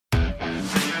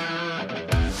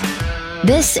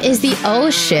This is the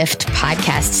O Shift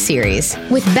podcast series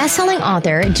with best-selling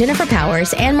author Jennifer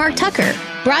Powers and Mark Tucker,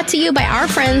 brought to you by our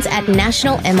friends at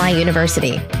National MI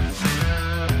University.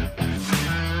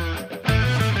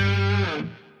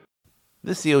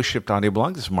 This is the O Shift audio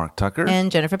blog. This is Mark Tucker.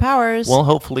 And Jennifer Powers. Well,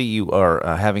 hopefully you are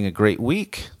having a great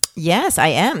week. Yes, I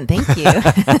am. Thank you.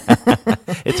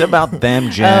 It's about them,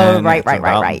 Jen. Oh,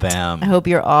 right. Them. I hope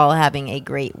you're all having a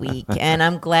great week, and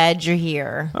I'm glad you're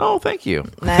here. Oh, thank you.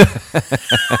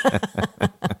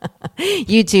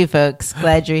 You too, folks.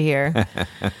 Glad you're here.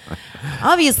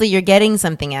 Obviously, you're getting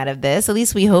something out of this. At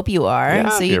least we hope you are. Yeah,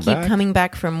 so you keep coming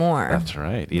back for more. That's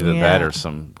right. Either that or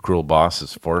some cruel boss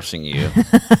is forcing you.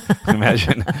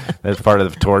 Imagine that's part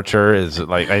of the torture is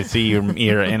like, I see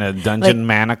you're in a dungeon like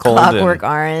manacled. Clockwork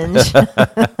Orange.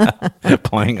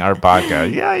 Playing our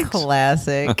podcast. Yikes.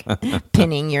 Classic.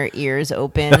 Pinning your ears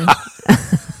open.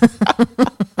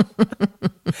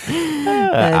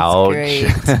 That's Ouch. great.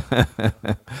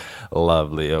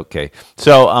 Lovely. Okay.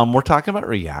 So we're talking about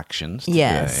reactions today.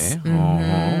 Yes.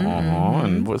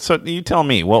 And so you tell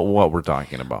me what we're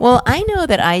talking about. Well, I know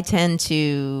that I tend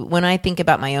to, when I think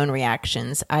about my own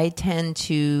reactions, I tend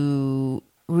to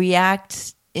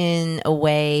react in a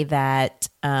way that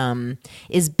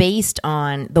is based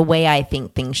on the way I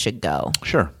think things should go.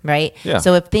 Sure. Right? Yeah.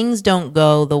 So if things don't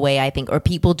go the way I think, or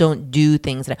people don't do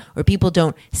things, or people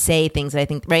don't say things that I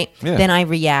think, right? Yeah. Then I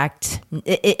react.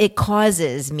 It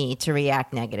causes me to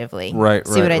react negatively. Right,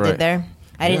 See what I right. did there?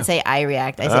 I didn't say I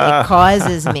react. I said it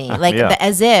causes me. Like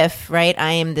as if, right,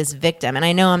 I am this victim. And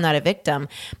I know I'm not a victim.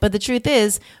 But the truth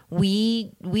is,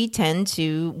 we tend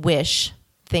to wish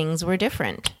things were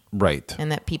different. Right.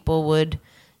 And that people would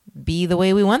be the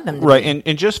way we want them to Right. be.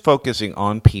 And just focusing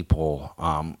on people,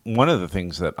 one of the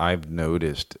things that I've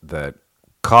noticed that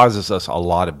causes us a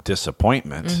lot of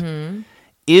disappointment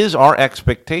is our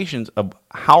expectations of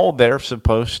how they're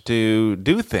supposed to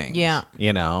do things. Yeah.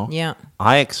 You know? Yeah.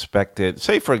 I expected,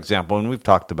 say, for example, and we've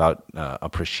talked about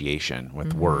appreciation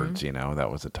with words, you know, that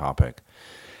was a topic.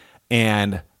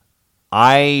 And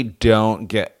I don't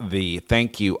get the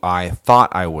thank you I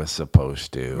thought I was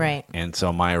supposed to. Right. And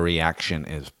so my reaction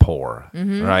is poor,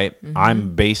 right?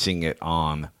 I'm basing it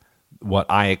on what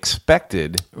I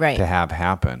expected to have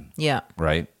happen. Yeah.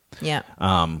 Right? Yeah.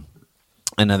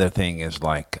 Another thing is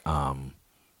like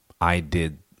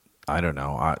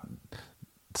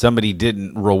somebody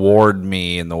didn't reward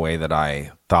me in the way that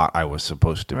I thought I was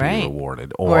supposed to be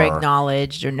rewarded. Or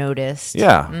acknowledged or noticed.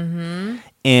 Yeah.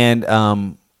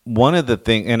 And one of the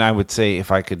things, and I would say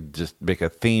if I could just make a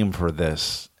theme for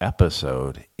this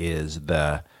episode, is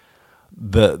the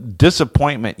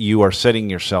disappointment you are setting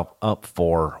yourself up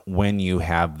for when you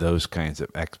have those kinds of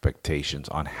expectations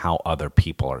on how other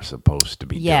people are supposed to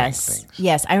be doing things.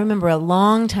 Yes. I remember a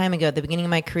long time ago, at the beginning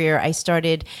of my career, I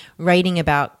started writing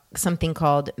about something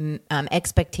called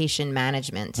expectation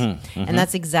management. And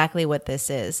that's exactly what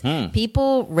this is.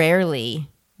 People rarely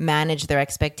manage their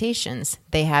expectations.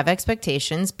 They have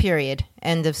expectations, period.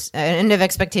 End of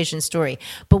expectation story.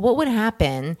 But what would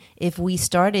happen if we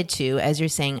started to, as you're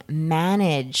saying,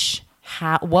 manage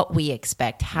what we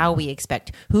expect, how we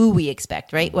expect, who we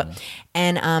expect, right? What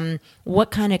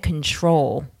kind of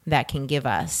control that can give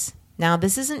us. Now,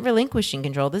 this isn't relinquishing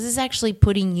control. This is actually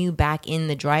putting you back in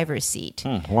the driver's seat.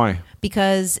 Why?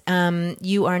 Because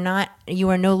you are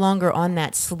no longer on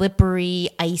that slippery,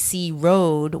 icy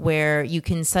road where you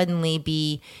can suddenly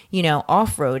be,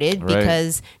 off-roaded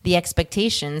because the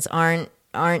expectations aren't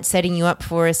setting you up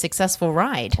for a successful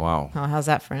ride. Wow. Oh, how's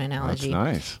that for an analogy?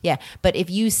 That's nice. Yeah. But if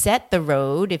you set the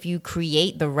road, if you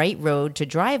create the right road to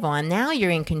drive on, now you're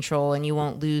in control and you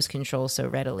won't lose control so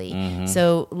readily.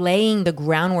 So laying the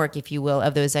groundwork, if you will,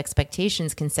 of those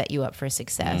expectations can set you up for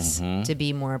success, to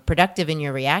be more productive in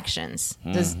your reactions.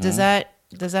 Does that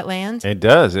land? It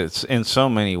does. It's in so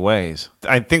many ways.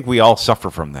 I think we all suffer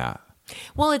from that.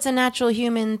 Well, it's a natural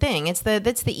human thing.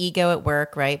 That's the ego at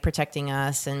work, right? Protecting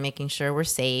us and making sure we're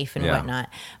safe and whatnot.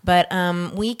 But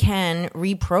we can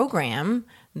reprogram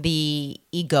the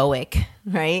egoic,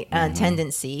 right,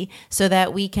 tendency so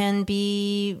that we can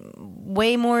be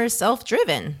way more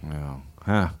self-driven.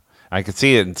 Yeah. I could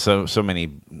see it in so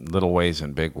many little ways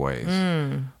and big ways.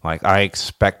 Like I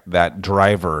expect that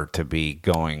driver to be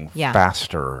going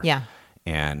faster. Yeah.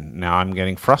 And now I'm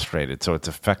getting frustrated, so it's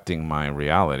affecting my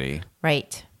reality.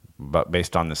 Right. But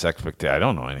based on this expectation, I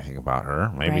don't know anything about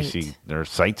her. Maybe her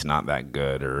sight's not that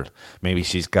good, or maybe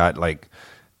she's got like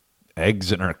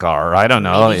eggs in her car. I don't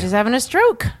know. Maybe she's having a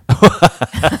stroke.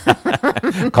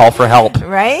 Call for help.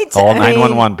 Right? Call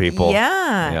 911 people.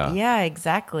 Yeah,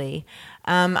 exactly.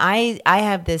 I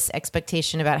have this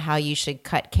expectation about how you should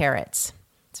cut carrots.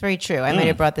 It's very true. I might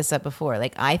have brought this up before.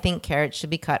 Like, I think carrots should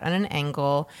be cut on an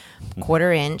angle,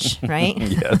 1/4 inch, right?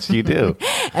 Yes, you do.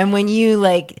 And when you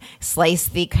like slice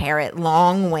the carrot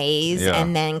long ways Yeah.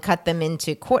 and then cut them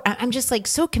into I'm just like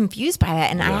so confused by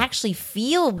that. And I actually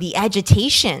feel the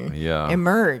agitation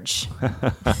emerge.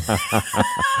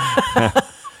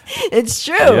 It's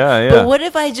true. Yeah. But what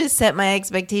if I just set my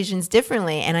expectations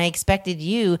differently and I expected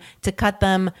you to cut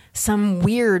them some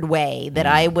weird way that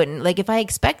I wouldn't? Like, if I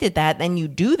expected that, then you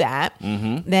do that,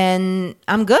 then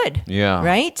I'm good. Yeah.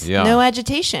 Right? Yeah. No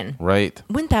agitation. Right.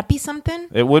 Wouldn't that be something?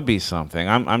 It would be something.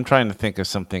 I'm trying to think of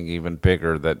something even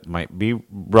bigger that might be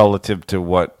relative to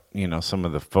what, some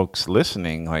of the folks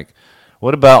listening. Like,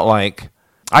 what about like...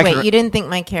 Wait, you didn't think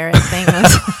my carrot thing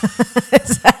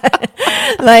was...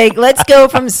 Like, let's go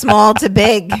from small to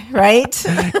big, right?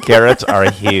 Carrots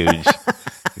are huge.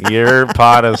 Your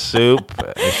pot of soup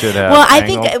should have. Well, I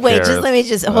think. angled Wait, carrots. just let me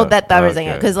just hold that thought for a second,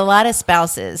 Okay. because a lot of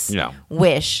spouses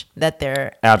wish that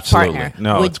their partner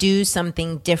would do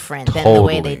something different than the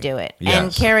way they do it. Yes.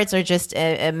 And carrots are just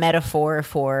a metaphor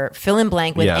for fill in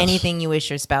blank with Yes. anything you wish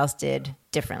your spouse did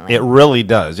differently. It really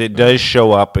does. It does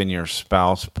show up in your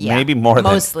spouse, maybe more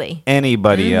mostly. than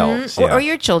anybody else. Or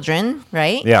your children,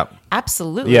 right? Yeah.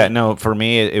 Absolutely. Yeah, no, for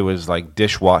me, it was like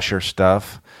dishwasher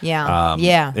stuff.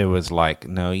 Yeah. It was like,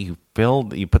 no, you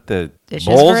put the Dishes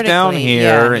bowls down vertically.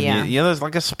 here, Yeah, and there's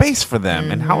like a space for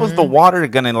them. And how is the water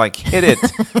going to like hit it?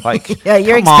 Like, Yeah,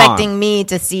 you're come expecting on. me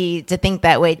to think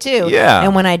that way too. Yeah.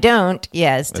 And when I don't,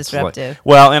 it's It's disruptive. like,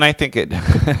 well, and I think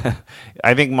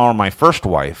I think more my first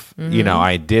wife,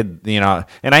 I did, and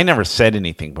I never said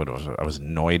anything, but I was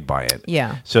annoyed by it.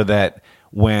 Yeah. So that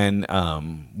when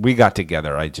we got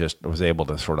together, I just was able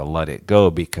to sort of let it go,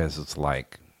 because it's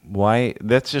like, why?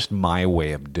 That's just my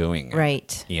way of doing it.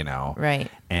 Right. Right.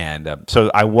 And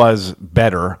so I was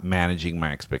better managing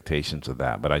my expectations of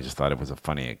that, but I just thought it was a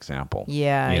funny example.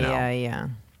 Yeah.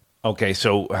 Okay,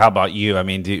 so how about you? I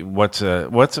mean, what's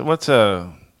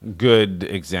a good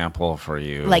example for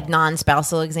you? Like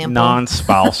non-spousal example?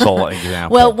 Non-spousal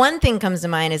example. Well, one thing comes to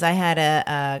mind is I had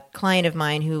a client of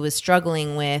mine who was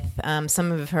struggling with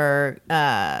some of her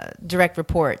direct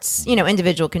reports,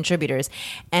 individual contributors.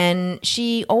 And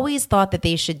she always thought that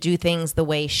they should do things the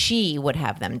way she would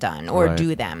have them done or Right.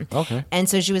 do them. Okay. And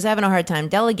so she was having a hard time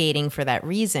delegating for that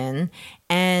reason.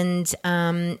 And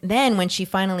then when she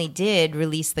finally did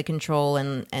release the control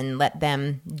and let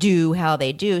them do how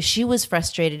they do, she was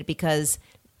frustrated because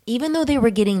even though they were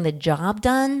getting the job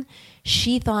done,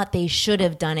 she thought they should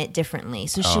have done it differently.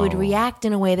 So she would react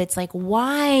in a way that's like,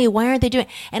 why aren't they doing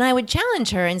it? And I would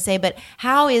challenge her and say, but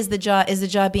how is the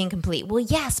job being complete? Well,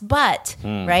 yes, but,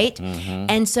 right? Mm-hmm.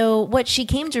 And so what she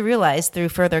came to realize through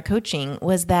further coaching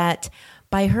was that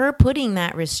by her putting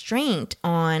that restraint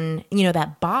on,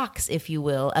 that box, if you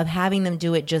will, of having them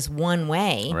do it just one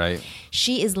way, Right.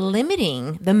 she is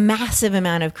limiting the massive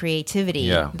amount of creativity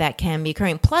Yeah. that can be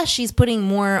occurring. Plus, she's putting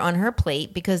more on her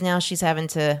plate because now she's having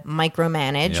to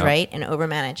micromanage, Yep. right, and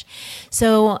overmanage.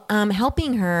 So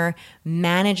helping her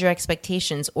manage her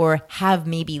expectations or have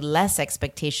maybe less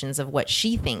expectations of what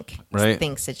she Right.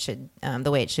 thinks it should, the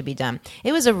way it should be done.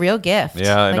 It was a real gift.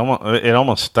 Yeah, it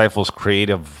almost stifles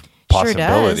creative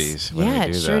possibilities. Sure does. when we Yeah,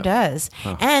 do it sure that. does.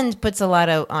 And puts a lot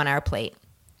on our plate.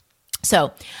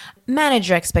 So manage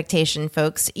your expectation,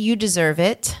 folks. You deserve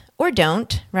it or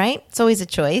don't, right? It's always a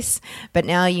choice. But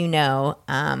now you know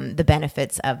the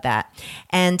benefits of that.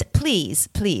 And please,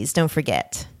 please don't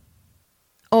forget,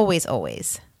 always,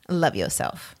 always love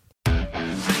yourself.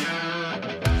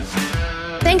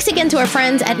 Thanks again to our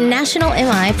friends at National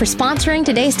MI for sponsoring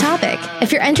today's topic.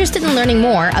 If you're interested in learning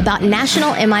more about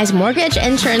National MI's mortgage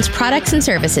insurance products and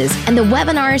services and the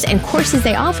webinars and courses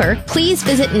they offer, please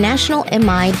visit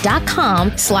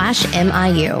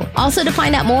nationalmi.com/MIU. Also, to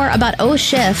find out more about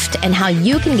O-Shift and how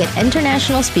you can get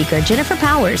international speaker Jennifer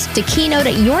Powers to keynote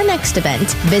at your next event,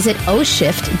 visit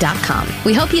oshift.com.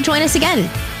 We hope you join us again.